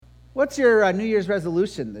What's your New Year's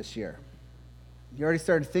resolution this year? You already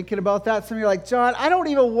started thinking about that? Some of you are like, John, I don't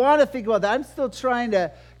even want to think about that. I'm still trying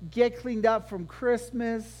to get cleaned up from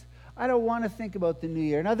Christmas. I don't want to think about the new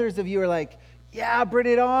year. And others of you are like, yeah, bring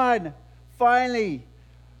it on. Finally.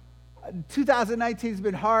 2019 has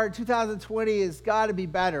been hard. 2020 has got to be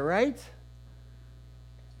better, right?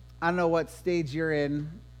 I don't know what stage you're in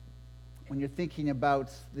when you're thinking about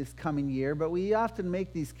this coming year, but we often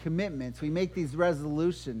make these commitments. We make these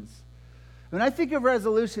resolutions. When I think of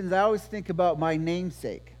resolutions, I always think about my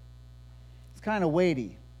namesake. It's kind of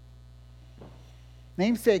weighty.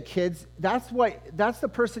 Namesake, kids, that's the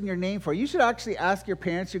person you're named for. You should actually ask your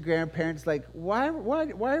parents, your grandparents, like, why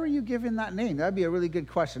were you given that name? That'd be a really good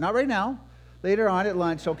question. Not right now, later on at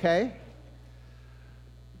lunch, okay?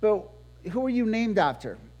 But who are you named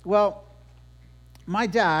after? Well, my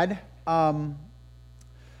dad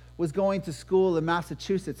was going to school in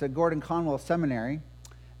Massachusetts at Gordon Conwell Seminary,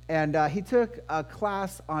 and he took a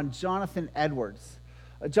class on Jonathan Edwards.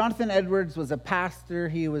 Jonathan Edwards was a pastor.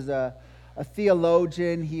 He was a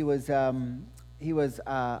theologian. He was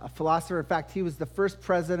a philosopher. In fact, he was the first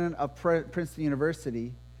president of Princeton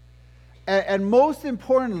University. And most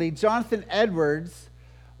importantly, Jonathan Edwards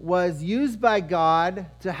was used by God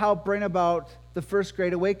to help bring about the First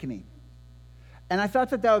Great Awakening. And I thought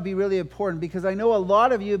that would be really important because I know a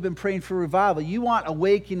lot of you have been praying for revival. You want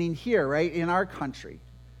awakening here, right, in our country.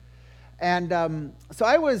 And so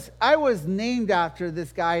I was named after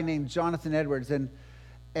this guy named Jonathan Edwards. And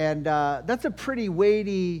that's a pretty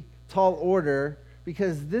weighty, tall order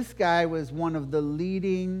because this guy was one of the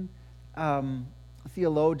leading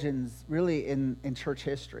theologians really in church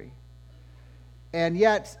history. And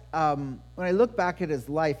yet, when I look back at his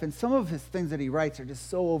life, and some of his things that he writes are just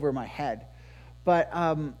so over my head, but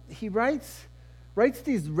he writes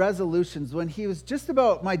these resolutions when he was just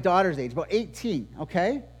about my daughter's age, about 18,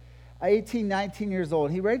 okay? 18, 19 years old.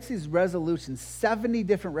 He writes these resolutions, 70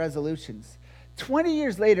 different resolutions. 20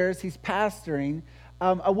 years later, as he's pastoring,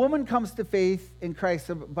 a woman comes to faith in Christ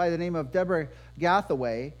by the name of Deborah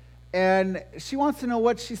Gathaway, and she wants to know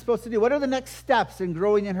what she's supposed to do. What are the next steps in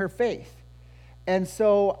growing in her faith? And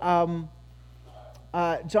so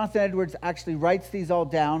Jonathan Edwards actually writes these all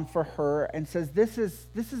down for her and says, this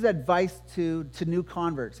is advice to new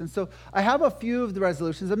converts. And so I have a few of the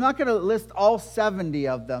resolutions. I'm not going to list all 70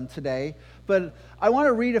 of them today, but I want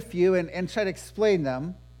to read a few and try to explain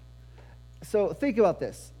them. So think about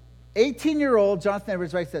this. 18-year-old Jonathan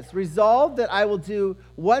Edwards writes this: resolve that I will do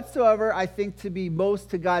whatsoever I think to be most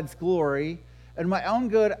to God's glory and my own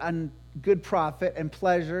good and good profit and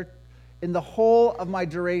pleasure in the whole of my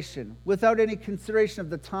duration, without any consideration of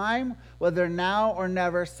the time, whether now or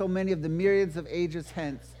never, so many of the myriads of ages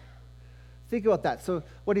hence. Think about that. So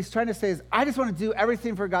what he's trying to say is, I just want to do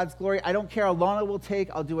everything for God's glory. I don't care how long it will take.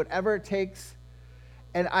 I'll do whatever it takes.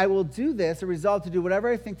 And I will do this, a resolve to do whatever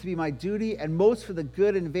I think to be my duty and most for the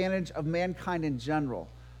good and advantage of mankind in general.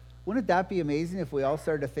 Wouldn't that be amazing if we all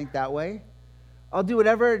started to think that way? I'll do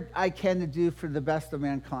whatever I can to do for the best of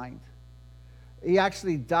mankind. He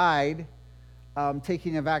actually died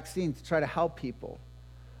taking a vaccine to try to help people.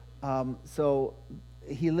 So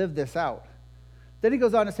he lived this out. Then he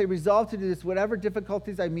goes on to say, resolve to do this, whatever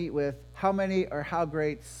difficulties I meet with, how many or how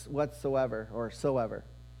great whatsoever or soever.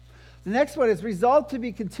 The next one is resolve to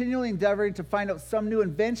be continually endeavoring to find out some new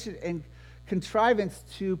invention and contrivance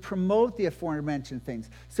to promote the aforementioned things.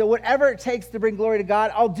 So whatever it takes to bring glory to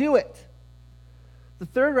God, I'll do it. The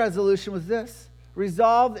third resolution was this: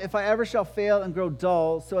 resolved, if I ever shall fail and grow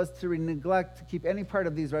dull, so as to neglect to keep any part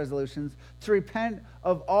of these resolutions, to repent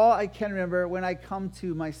of all I can remember when I come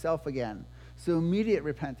to myself again. So immediate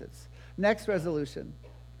repentance. Next resolution: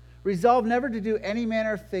 resolve never to do any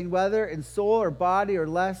manner of thing, whether in soul or body or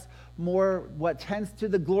less, more what tends to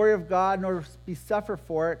the glory of God, nor be suffer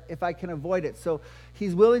for it if I can avoid it. So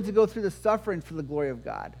he's willing to go through the suffering for the glory of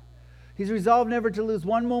God. He's resolved never to lose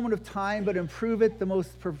one moment of time, but improve it the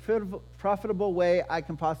most profitable way I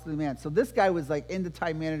can possibly manage. So this guy was like into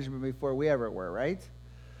time management before we ever were, right?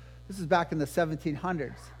 This is back in the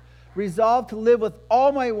 1700s. Resolved to live with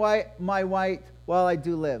all my might while I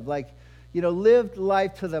do live. Like, lived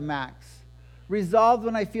life to the max. Resolved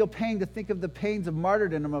when I feel pain to think of the pains of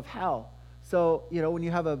martyrdom of hell. So, when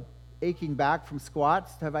you have a aching back from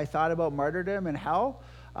squats, have I thought about martyrdom and hell?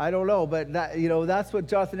 I don't know, but that's what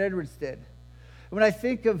Jonathan Edwards did. When I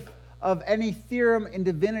think of any theorem in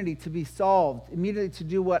divinity to be solved, immediately to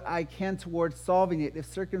do what I can towards solving it if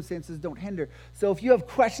circumstances don't hinder. So if you have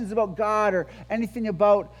questions about God or anything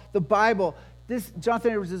about the Bible, this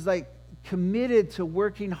Jonathan Edwards is like committed to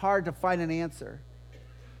working hard to find an answer.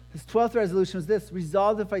 His 12th resolution was this: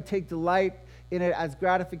 resolved if I take delight in it as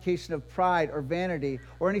gratification of pride or vanity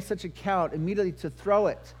or any such account, immediately to throw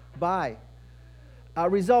it by.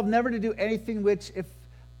 Resolve never to do anything which, if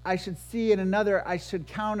I should see in another, I should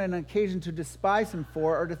count an occasion to despise him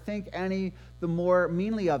for, or to think any the more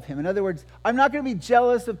meanly of him. In other words, I'm not going to be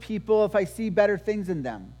jealous of people if I see better things in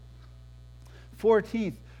them.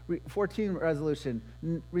 14th resolution,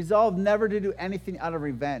 resolve never to do anything out of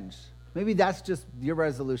revenge. Maybe that's just your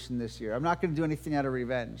resolution this year. I'm not going to do anything out of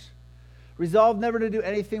revenge. Resolve never to do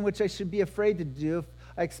anything which I should be afraid to do if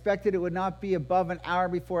I expected it would not be above an hour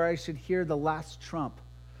before I should hear the last trump.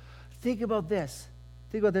 Think about this.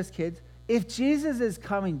 Think about this, kids. If Jesus is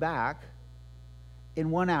coming back in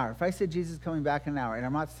 1 hour, if I said Jesus is coming back in an hour, and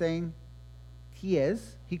I'm not saying he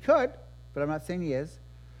is, he could, but I'm not saying he is,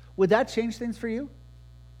 would that change things for you?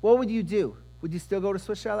 What would you do? Would you still go to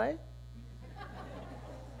Swiss Chalet?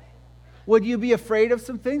 Would you be afraid of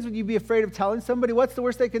some things? Would you be afraid of telling somebody? What's the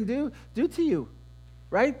worst they can do to you,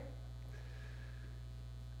 right?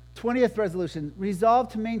 20th resolution, resolve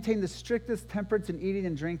to maintain the strictest temperance in eating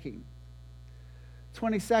and drinking.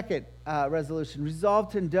 22nd resolution,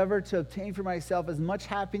 resolve to endeavor to obtain for myself as much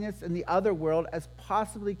happiness in the other world as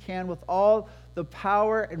possibly can with all the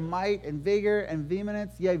power and might and vigor and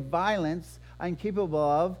vehemence, yea, violence I'm capable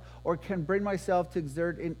of, or can bring myself to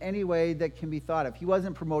exert in any way that can be thought of. He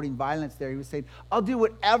wasn't promoting violence there. He was saying, I'll do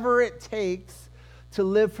whatever it takes to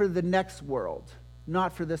live for the next world,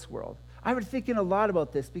 not for this world. I was thinking a lot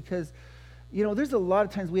about this because, there's a lot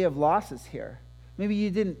of times we have losses here. Maybe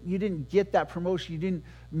you didn't get that promotion. You didn't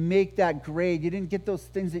make that grade. You didn't get those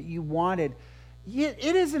things that you wanted. It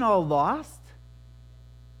isn't all lost.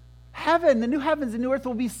 Heaven, the new heavens and new earth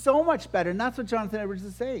will be so much better. And that's what Jonathan Edwards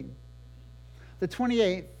is saying. The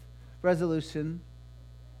 28th resolution,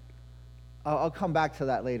 I'll come back to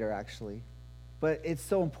that later, actually. But it's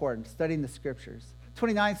so important, studying the scriptures.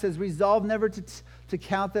 29 says, resolve never to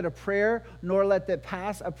count that a prayer, nor let that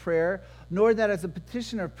pass a prayer, nor that as a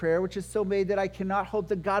petition of prayer, which is so made that I cannot hope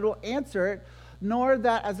that God will answer it, nor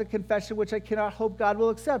that as a confession which I cannot hope God will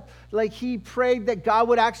accept. Like he prayed that God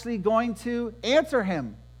would actually going to answer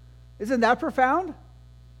him. Isn't that profound?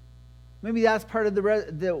 Maybe that's part of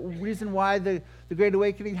the reason why the Great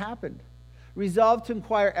Awakening happened. Resolve to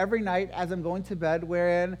inquire every night as I'm going to bed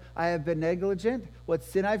wherein I have been negligent, what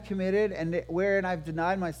sin I've committed, and wherein I've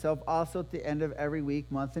denied myself also at the end of every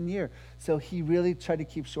week, month, and year. So he really tried to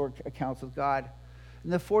keep short accounts with God.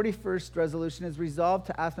 And the 41st resolution is resolved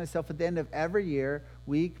to ask myself at the end of every year,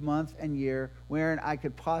 week, month, and year, wherein I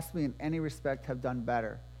could possibly in any respect have done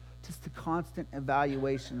better. Just a constant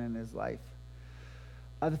evaluation in his life.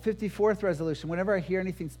 The 54th resolution, whenever I hear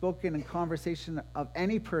anything spoken in conversation of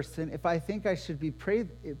any person, if I think it should be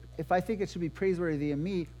praiseworthy in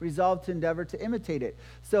me, resolve to endeavor to imitate it.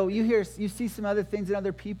 So you see some other things in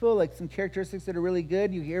other people, like some characteristics that are really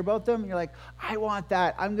good, you hear about them, and you're like, I want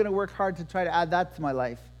that. I'm going to work hard to try to add that to my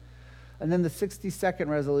life. And then the 62nd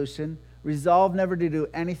resolution, resolve never to do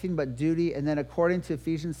anything but duty, and then according to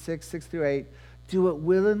Ephesians 6:6-8, do it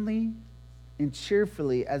willingly and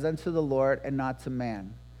cheerfully as unto the Lord and not to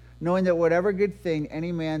man, knowing that whatever good thing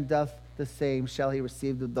any man doth, the same shall he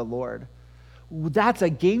receive of the Lord. That's a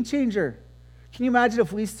game changer. Can you imagine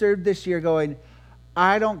if we served this year going,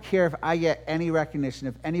 I don't care if I get any recognition,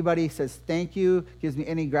 if anybody says thank you, gives me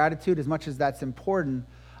any gratitude, as much as that's important,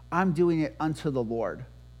 I'm doing it unto the Lord.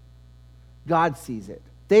 God sees it.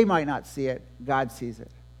 They might not see it. God sees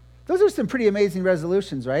it. Those are some pretty amazing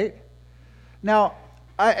resolutions, right? Now,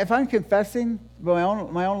 if I'm confessing my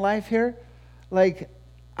own life here, like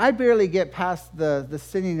I barely get past the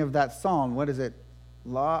singing of that song. What is it?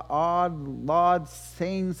 Laud,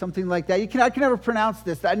 saying something like that. I can never pronounce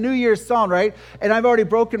this. That New Year's song, right? And I've already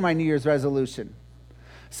broken my New Year's resolution.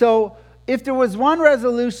 So if there was one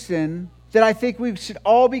resolution that I think we should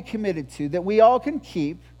all be committed to, that we all can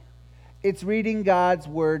keep, it's reading God's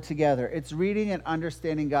Word together. It's reading and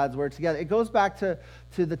understanding God's Word together. It goes back to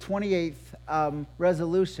the 28th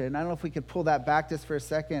resolution. I don't know if we could pull that back just for a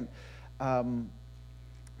second.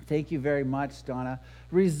 Thank you very much, Donna.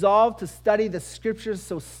 Resolve to study the Scriptures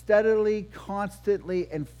so steadily, constantly,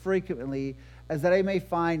 and frequently as that I may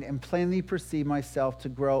find and plainly perceive myself to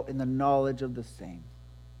grow in the knowledge of the same.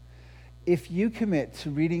 If you commit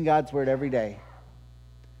to reading God's Word every day,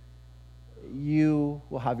 you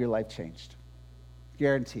will have your life changed.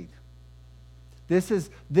 Guaranteed. This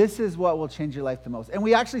is what will change your life the most. And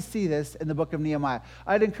we actually see this in the book of Nehemiah.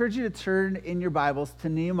 I'd encourage you to turn in your Bibles to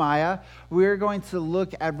Nehemiah. We're going to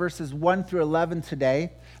look at verses 1-11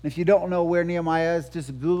 today. And if you don't know where Nehemiah is,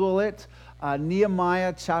 just Google it.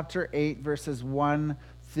 Nehemiah chapter 8, verses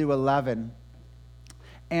 1-11.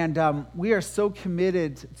 And we are so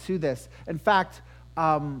committed to this. In fact,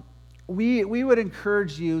 we would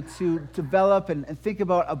encourage you to develop and think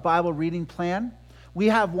about a Bible reading plan. We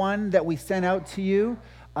have one that we sent out to you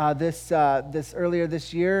this earlier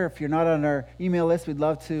this year. If you're not on our email list, we'd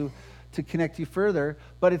love to connect you further.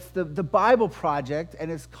 But it's the Bible Project, and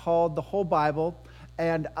it's called The Whole Bible.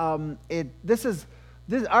 And our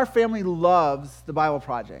family loves the Bible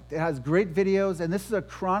Project. It has great videos, and this is a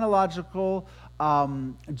chronological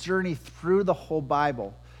journey through the whole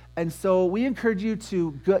Bible. And so we encourage you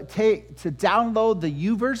to download the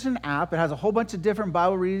YouVersion app. It has a whole bunch of different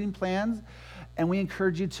Bible reading plans, and we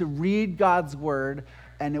encourage you to read God's Word,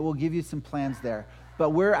 and it will give you some plans there. But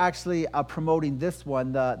we're actually promoting this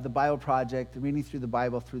one, the Bible Project, reading through the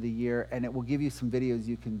Bible through the year, and it will give you some videos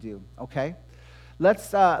you can do, okay? Let's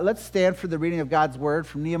stand for the reading of God's Word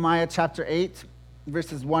from Nehemiah chapter 8,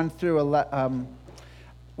 verses 1 through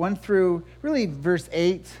really verse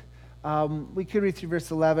 8. We could read through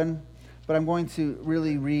verse 11, but I'm going to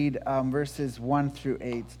really read verses 1 through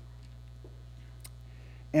 8.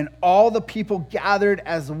 And all the people gathered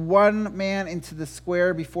as one man into the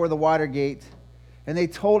square before the water gate. And they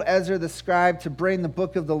told Ezra the scribe to bring the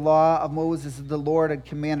book of the law of Moses that the Lord had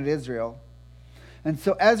commanded Israel. And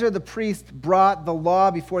so Ezra the priest brought the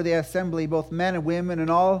law before the assembly, both men and women, and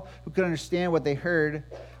all who could understand what they heard,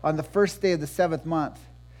 on the first day of the 7th month.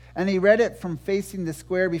 And he read it from facing the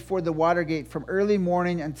square before the water gate from early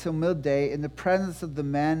morning until midday in the presence of the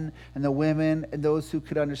men and the women and those who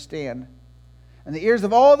could understand. And the ears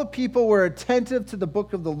of all the people were attentive to the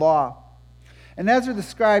book of the law. And Ezra the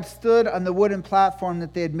scribe stood on the wooden platform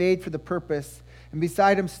that they had made for the purpose. And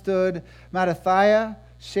beside him stood Mattathiah,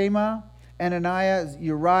 Shema, Ananiah,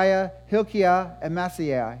 Uriah, Hilkiah, and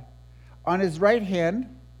Maaseiah on his right hand.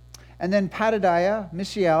 And then Pedadiah,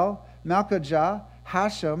 Mishael, Malchijah,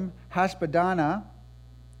 Hashem, Hashbaddanah,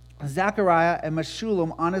 Zechariah, and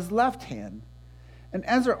Meshullam on his left hand. And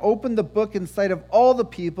Ezra opened the book in sight of all the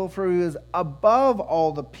people, for he was above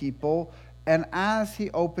all the people. And as he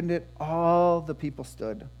opened it, all the people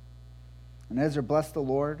stood. And Ezra blessed the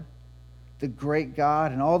Lord, the great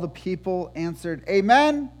God, and all the people answered,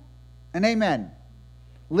 Amen and Amen,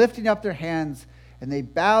 lifting up their hands. And they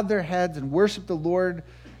bowed their heads and worshiped the Lord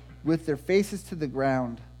with their faces to the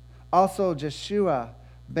ground. Also Jeshua,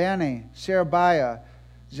 Bani, Sherebiah,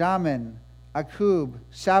 Jamin, Akub,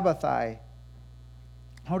 Shabbathai,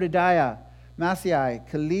 Hodidiah, Maaseiah,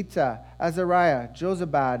 Kelita, Azariah,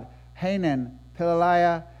 Jozabad, Hanan,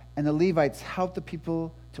 Pelaliah, and the Levites helped the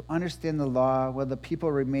people to understand the law while the people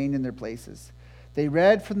remained in their places. They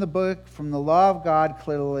read from the book, from the law of God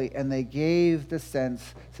clearly, and they gave the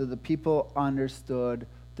sense so the people understood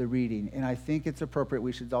the reading. And I think it's appropriate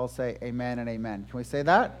we should all say amen and amen. Can we say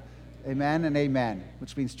that? Amen and amen,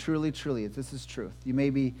 which means truly, truly. This is truth. You may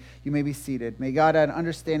be seated. May God add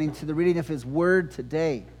understanding to the reading of his word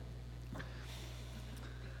today.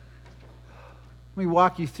 Let me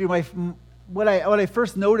walk you through what I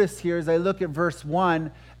first noticed here as I look at verse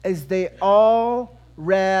 1 is they all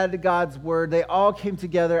read God's word. They all came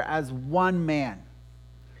together as one man.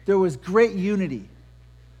 There was great unity.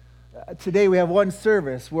 Today we have one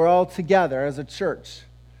service. We're all together as a church.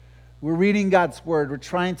 We're reading God's word. We're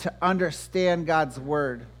trying to understand God's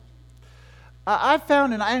word. I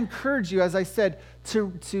found, and I encourage you, as I said,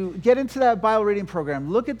 to get into that Bible reading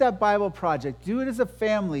program. Look at that Bible project. Do it as a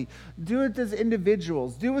family. Do it as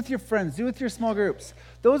individuals. Do it with your friends. Do it with your small groups.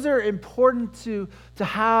 Those are important to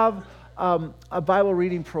have a Bible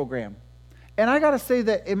reading program. And I got to say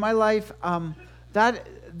that in my life, that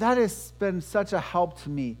has been such a help to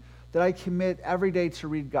me that I commit every day to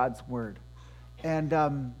read God's word.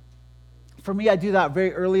 And for me, I do that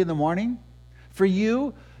very early in the morning. For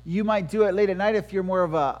you, you might do it late at night if you're more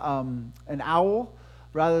of an owl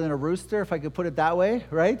rather than a rooster, if I could put it that way,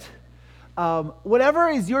 right? Whatever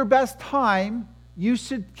is your best time, you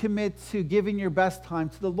should commit to giving your best time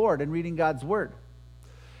to the Lord and reading God's word.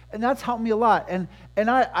 And that's helped me a lot. And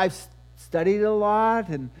I've studied a lot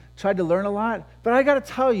and tried to learn a lot. But I got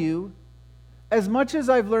to tell you, as much as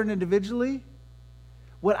I've learned individually,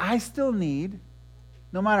 what I still need,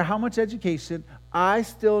 no matter how much education, I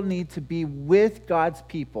still need to be with God's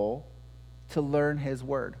people to learn his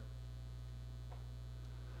word.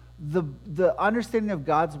 The understanding of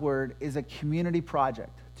God's word is a community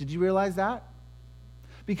project. Did you realize that?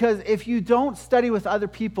 Because if you don't study with other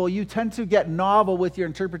people, you tend to get novel with your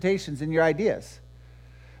interpretations and your ideas.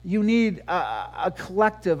 You need a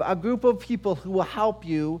collective, a group of people who will help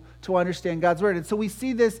you to understand God's word. And so we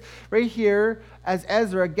see this right here as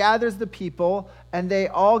Ezra gathers the people, and they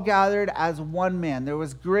all gathered as one man. There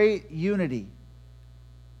was great unity.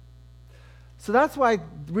 So that's why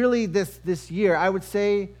really this year, I would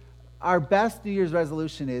say our best New Year's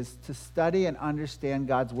resolution is to study and understand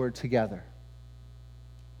God's Word together.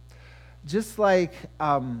 Just like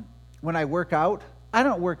when I work out, I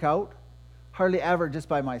don't work out hardly ever just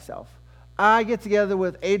by myself. I get together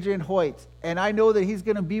with Adrian Hoyt, and I know that he's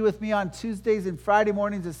going to be with me on Tuesdays and Friday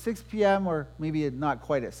mornings at 6 p.m., or maybe not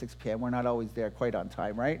quite at 6 p.m. We're not always there quite on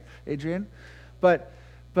time, right, Adrian? But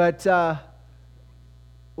what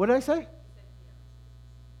did I say?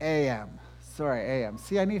 A.M. Sorry, A.M.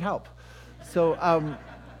 See, I need help. So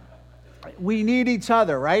we need each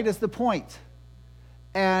other, right, is the point.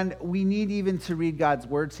 And we need even to read God's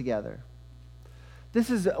Word together. This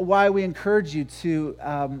is why we encourage you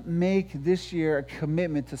to make this year a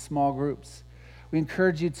commitment to small groups. We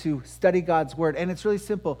encourage you to study God's Word. And it's really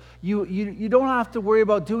simple. You don't have to worry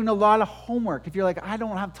about doing a lot of homework. If you're like, I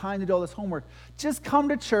don't have time to do all this homework, just come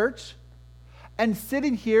to church and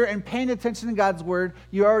sitting here and paying attention to God's Word,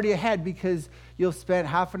 you're already ahead because you'll spend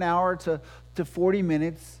half an hour to 40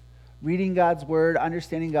 minutes reading God's Word,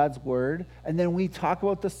 understanding God's Word. And then we talk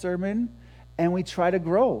about the sermon, and we try to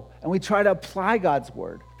grow, and we try to apply God's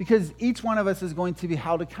Word, because each one of us is going to be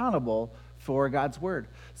held accountable for God's Word.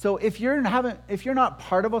 So if you're not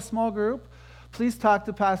part of a small group, please talk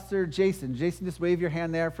to Pastor Jason. Jason, just wave your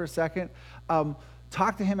hand there for a second.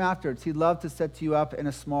 Talk to him afterwards. He'd love to set you up in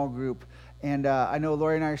a small group. And I know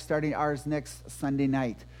Lori and I are starting ours next Sunday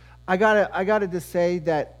night. I gotta just say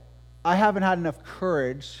that I haven't had enough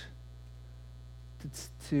courage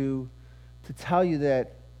to tell you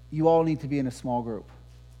that you all need to be in a small group.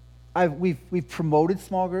 We've promoted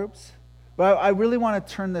small groups, but I really want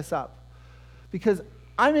to turn this up because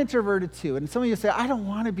I'm introverted too. And some of you say, I don't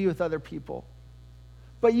want to be with other people.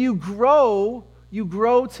 But you grow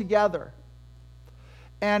together.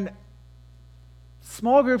 And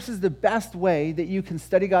small groups is the best way that you can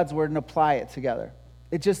study God's Word and apply it together.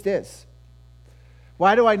 It just is.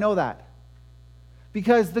 Why do I know that?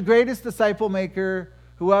 Because the greatest disciple maker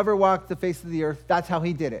who ever walked the face of the earth, that's how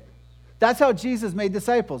he did it. That's how Jesus made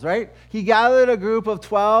disciples, right? He gathered a group of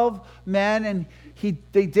 12 men, and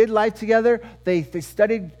they did life together. They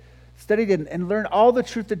studied and learned all the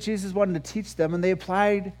truth that Jesus wanted to teach them, and they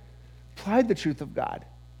applied the truth of God.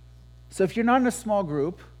 So if you're not in a small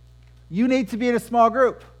group, you need to be in a small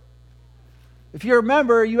group. If you're a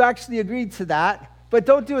member, you actually agreed to that, but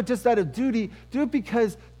don't do it just out of duty. Do it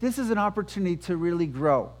because this is an opportunity to really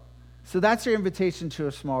grow. So that's your invitation to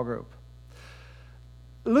a small group.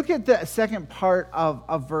 Look at the second part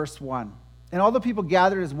of verse 1. And all the people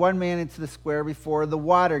gathered as one man into the square before the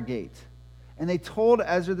water gate. And they told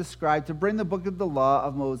Ezra the scribe to bring the book of the law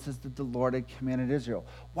of Moses that the Lord had commanded Israel.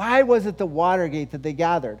 Why was it the water gate that they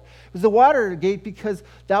gathered? It was the water gate because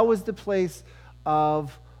that was the place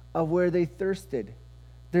of where they thirsted.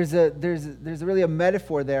 There's really a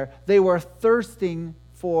metaphor there. They were thirsting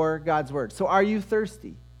for God's Word. So are you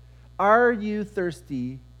thirsty? Are you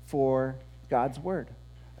thirsty for God's Word?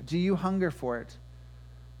 Do you hunger for it?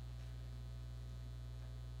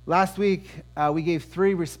 Last week, we gave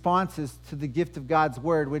 3 responses to the gift of God's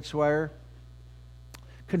Word, which were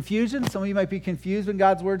confusion. Some of you might be confused when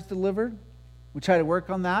God's Word's delivered. We try to work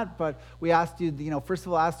on that, but we asked you, first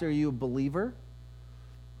of all, are you a believer?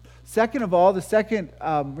 Second of all, the second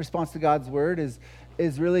response to God's Word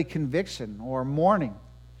is really conviction or mourning.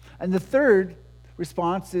 And the third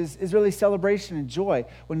response is really celebration and joy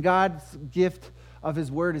when God's gift of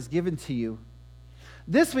His Word is given to you.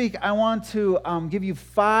 This week, I want to give you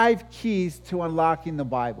 5 keys to unlocking the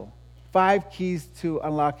Bible. 5 keys to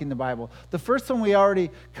unlocking the Bible. The first one we already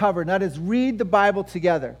covered, and that is read the Bible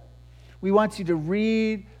together. We want you to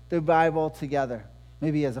read the Bible together,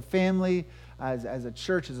 maybe as a family, as a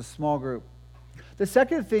church, as a small group. The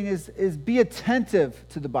second thing is be attentive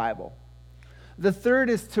to the Bible. The third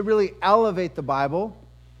is to really elevate the Bible,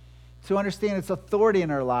 to understand its authority in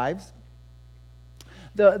our lives.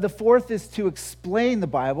 The fourth is to explain the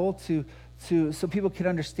Bible so people can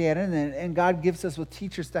understand it, and God gives us with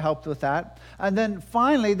teachers to help with that. And then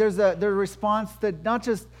finally, there's a response that not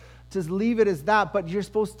just leave it as that, but you're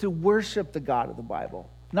supposed to worship the God of the Bible.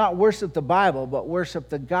 Not worship the Bible, but worship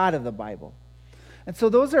the God of the Bible. And so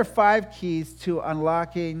those are 5 keys to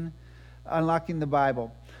unlocking the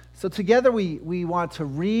Bible. So together we want to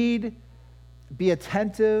read, be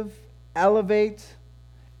attentive, elevate,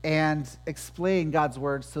 and explain God's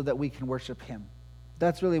Word so that we can worship Him.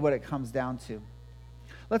 That's really what it comes down to.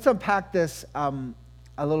 Let's unpack this a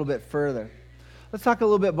little bit further. Let's talk a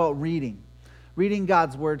little bit about reading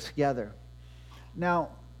God's Word together. Now,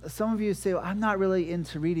 some of you say, well, I'm not really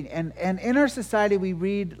into reading. And in our society, we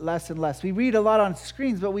read less and less. We read a lot on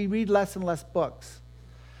screens, but we read less and less books.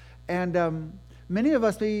 And many of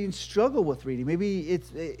us maybe struggle with reading. Maybe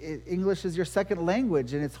English is your second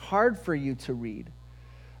language, and it's hard for you to read.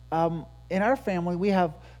 In our family, we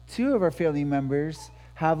have two of our family members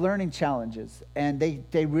have learning challenges, and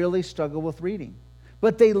they really struggle with reading.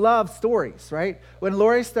 But they love stories, right? When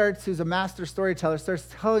Lori who's a master storyteller, starts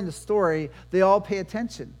telling the story, they all pay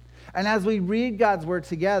attention. And as we read God's word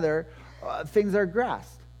together, things are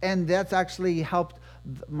grasped. And that's actually helped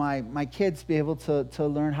my kids be able to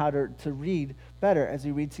learn how to read better as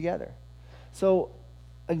we read together. So,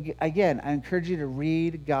 again, I encourage you to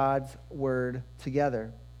read God's word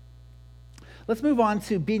together. Let's move on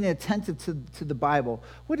to being attentive to the Bible.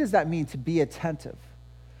 What does that mean, to be attentive?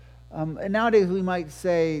 And nowadays we might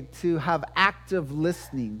say to have active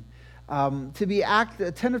listening. To be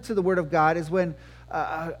attentive to the Word of God is when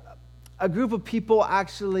a group of people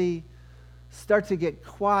actually start to get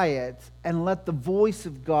quiet and let the voice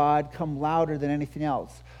of God come louder than anything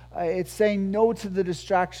else. It's saying no to the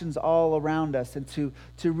distractions all around us and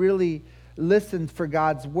to really listen for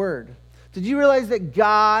God's Word. Did you realize that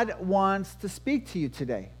God wants to speak to you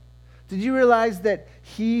today? Did you realize that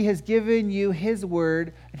He has given you His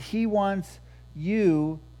word, and He wants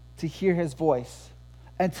you to hear His voice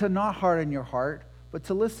and to not harden your heart, but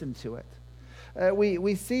to listen to it?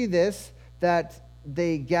 We see this, that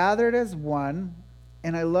they gathered as one,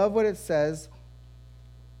 and I love what it says,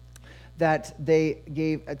 that they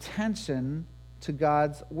gave attention to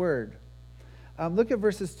God's word. Look at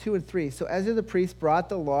verses 2 and 3. So Ezra the priest brought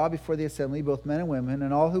the law before the assembly, both men and women,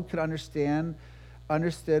 and all who could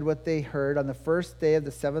understood what they heard on the first day of the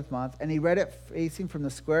 7th month. And he read it facing from the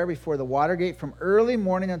square before the water gate from early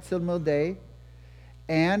morning until midday,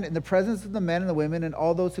 and in the presence of the men and the women and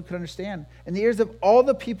all those who could understand. And the ears of all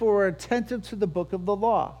the people were attentive to the book of the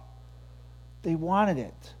law. They wanted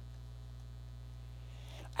it.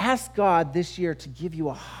 Ask God this year to give you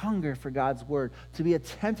a hunger for God's word, to be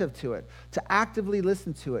attentive to it, to actively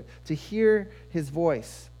listen to it, to hear His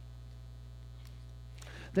voice.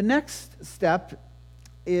 The next step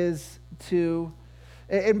is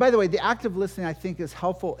and by the way, the active listening I think is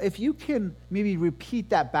helpful. If you can maybe repeat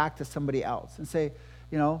that back to somebody else and say,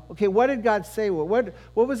 okay, what did God say? What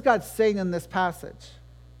was God saying in this passage?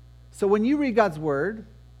 So when you read God's word,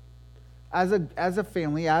 as a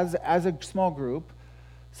family, as a small group,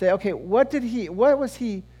 say, okay,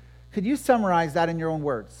 could you summarize that in your own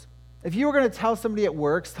words? If you were going to tell somebody at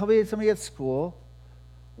work, somebody at school,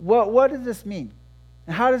 what does this mean?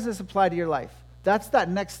 And how does this apply to your life? That's that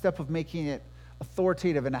next step of making it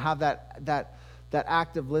authoritative and to have that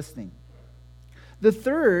active listening. The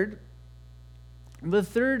third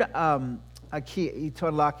key to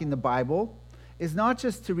unlocking the Bible is not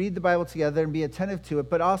just to read the Bible together and be attentive to it,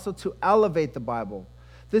 but also to elevate the Bible.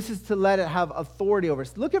 This is to let it have authority over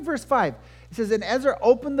us. Look at verse 5. It says, and Ezra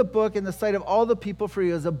opened the book in the sight of all the people, for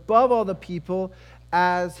he was above all the people,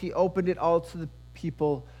 as he opened it all to the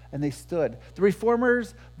people, and they stood. The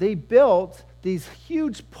reformers, they built these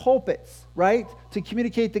huge pulpits, right, to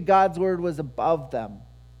communicate that God's word was above them.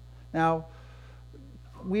 Now,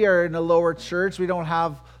 we are in a lower church. We don't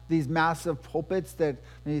have these massive pulpits that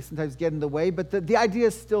maybe sometimes get in the way, but the idea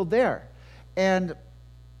is still there. And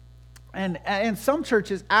some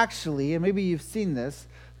churches actually, and maybe you've seen this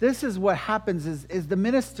is what happens is the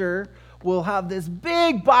minister will have this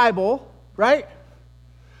big Bible, right?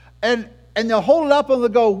 And they'll hold it up and they'll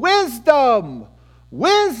go, wisdom,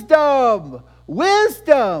 wisdom,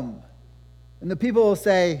 wisdom. And the people will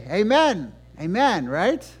say, amen, amen,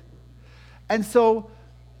 right? And so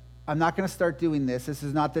I'm not going to start doing this. This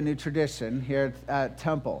is not the new tradition here at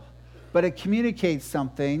Temple. But it communicates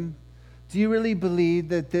something. Do you really believe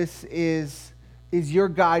that this is your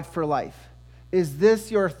guide for life? Is this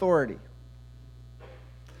your authority?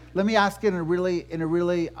 Let me ask it in a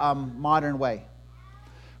really modern way.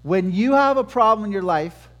 When you have a problem in your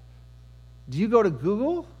life, do you go to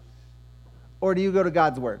Google or do you go to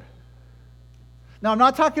God's Word? Now, I'm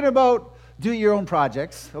not talking about do your own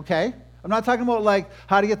projects, okay? I'm not talking about like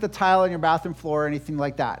how to get the tile on your bathroom floor or anything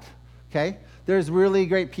like that, okay? There's really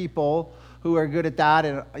great people who are good at that,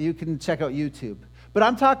 and you can check out YouTube. But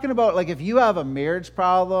I'm talking about like if you have a marriage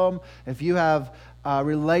problem, if you have a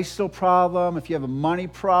relational problem, if you have a money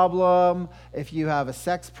problem, if you have a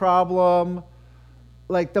sex problem,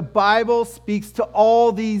 like the Bible speaks to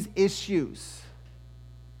all these issues.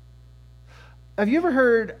 Have you ever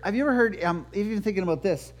heard, even thinking about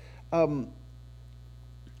this,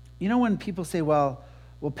 when people say, well,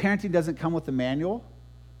 parenting doesn't come with a manual?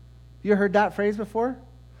 You heard that phrase before?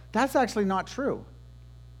 That's actually not true.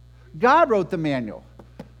 God wrote the manual.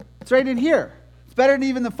 It's right in here. It's better than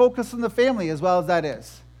even the Focus on the Family, as well as that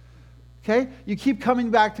is. Okay? You keep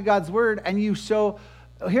coming back to God's word and you show,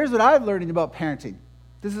 here's what I'm learning about parenting.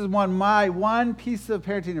 This is my one piece of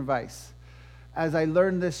parenting advice. As I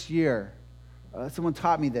learned this year, someone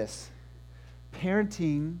taught me this.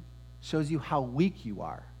 Parenting shows you how weak you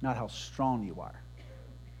are, not how strong you are.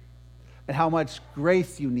 And how much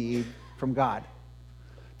grace you need from God.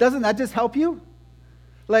 Doesn't that just help you?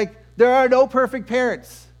 Like, there are no perfect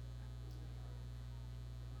parents.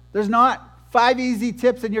 There's not 5 easy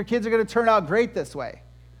tips and your kids are going to turn out great this way.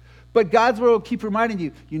 But God's word will keep reminding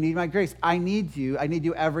you, you need my grace. I need you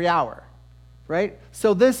every hour. Right?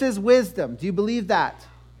 So this is wisdom. Do you believe that?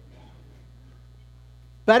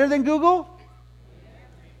 Better than Google?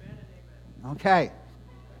 Okay.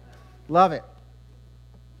 Love it.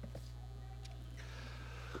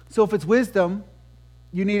 So if it's wisdom,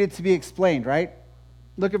 you need it to be explained, right?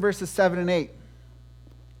 Look at verses 7 and 8.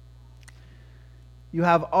 You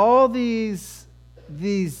have all these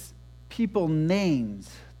people names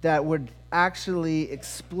that would actually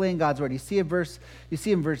explain God's word. You see in verse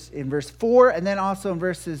 4, and then also in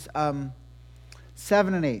verses 7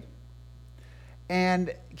 and 8.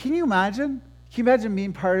 And can you imagine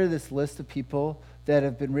being part of this list of people that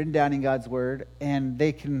have been written down in God's word, and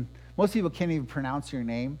most people can't even pronounce your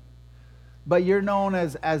name, but you're known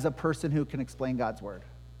as a person who can explain God's word.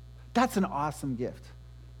 That's an awesome gift.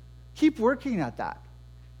 Keep working at that.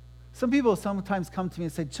 Some people sometimes come to me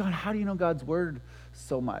and say, John, how do you know God's word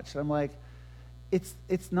so much? And I'm like, it's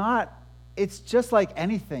just like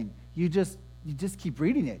anything. You just keep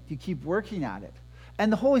reading it. You keep working at it.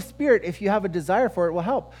 And the Holy Spirit, if you have a desire for it, will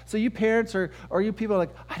help. So you parents or you people are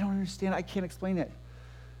like, I don't understand. I can't explain it.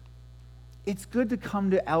 It's good to come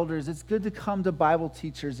to elders. It's good to come to Bible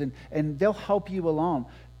teachers, and they'll help you along.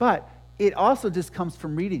 But it also just comes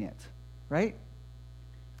from reading it, right?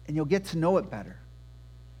 And you'll get to know it better.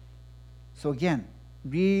 So again,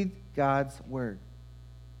 read God's word.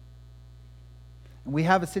 And we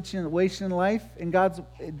have a situation in life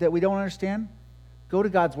that we don't understand. Go to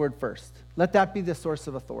God's word first. Let that be the source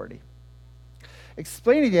of authority.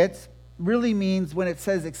 Explaining it really means, when it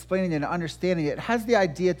says explaining it and understanding it, it has the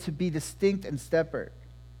idea to be distinct and separate.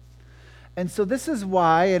 And so this is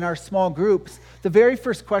why in our small groups, the very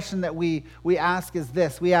first question that we ask is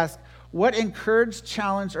this. We ask, what encouraged,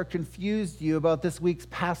 challenged, or confused you about this week's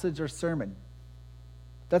passage or sermon?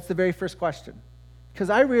 That's the very first question. Because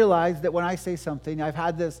I realize that when I say something, I've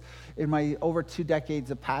had this in my over 2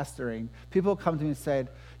 decades of pastoring, people come to me and said,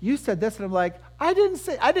 you said this, and I'm like, I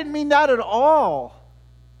didn't mean that at all.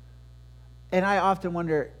 And I often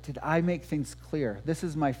wonder, did I make things clear? This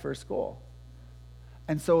is my first goal.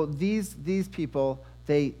 And so these people,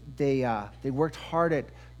 they worked hard at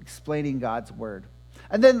explaining God's word.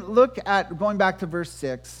 And then look at, going back to verse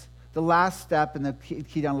 6, the last step in the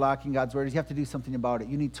key to unlocking God's word is you have to do something about it.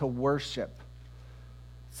 You need to worship.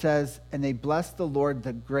 It says, and they blessed the Lord,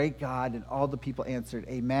 the great God, and all the people answered,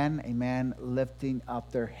 amen, amen, lifting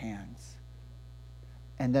up their hands.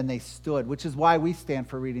 And then they stood, which is why we stand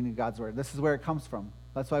for reading of God's word. This is where it comes from.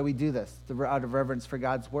 That's why we do this, out of reverence for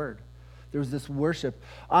God's word. There was this worship.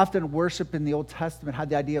 Often worship in the Old Testament had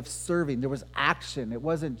the idea of serving. There was action. It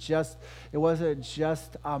wasn't just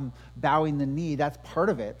bowing the knee. That's part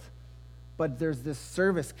of it. But there's this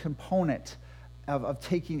service component of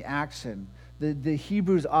taking action. The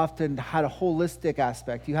Hebrews often had a holistic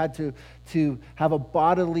aspect. You had to have a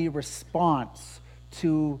bodily response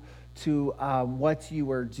to what you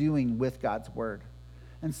were doing with God's word.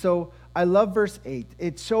 And so I love verse 8.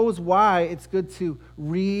 It shows why it's good to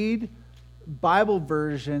read Bible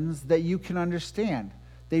versions that you can understand.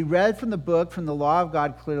 They read from the book, from the law of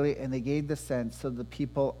God clearly, and they gave the sense so the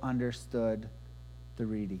people understood the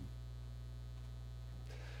reading.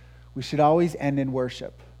 We should always end in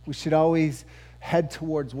worship. We should always head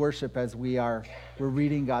towards worship as we're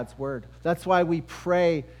reading God's word. That's why we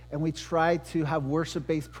pray and we try to have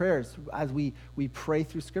worship-based prayers as we pray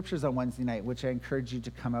through scriptures on Wednesday night, which I encourage you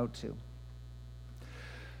to come out to.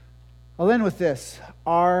 I'll end with this.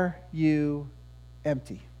 Are you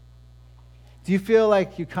empty? Do you feel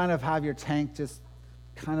like you kind of have your tank just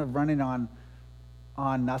kind of running on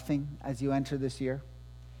nothing as you enter this year?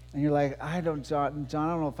 And you're like, John, I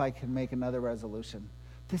don't know if I can make another resolution.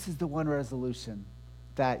 This is the one resolution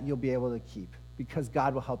that you'll be able to keep because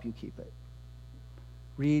God will help you keep it.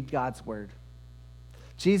 Read God's word.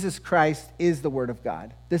 Jesus Christ is the word of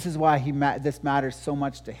God. This is why this matters so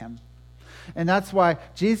much to him. And that's why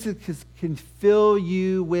Jesus can fill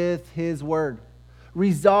you with his word.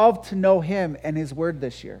 Resolve to know him and his word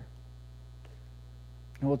this year.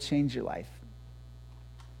 It will change your life.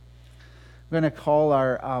 I'm going to call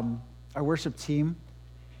our worship team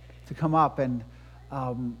to come up, and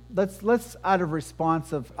let's out of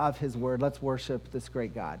response of his word, let's worship this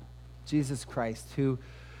great God, Jesus Christ, who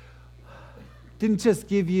didn't just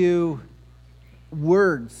give you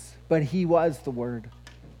words, but he was the word.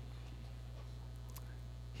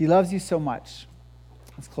 He loves you so much.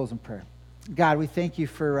 Let's close in prayer. God, we thank you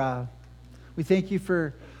for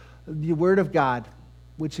the word of God,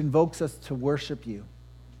 which invokes us to worship you.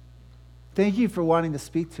 Thank you for wanting to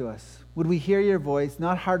speak to us. Would we hear your voice,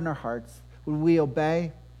 not harden our hearts? Would we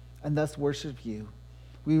obey and thus worship you?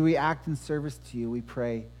 We react in service to you, we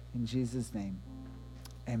pray in Jesus' name.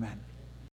 Amen.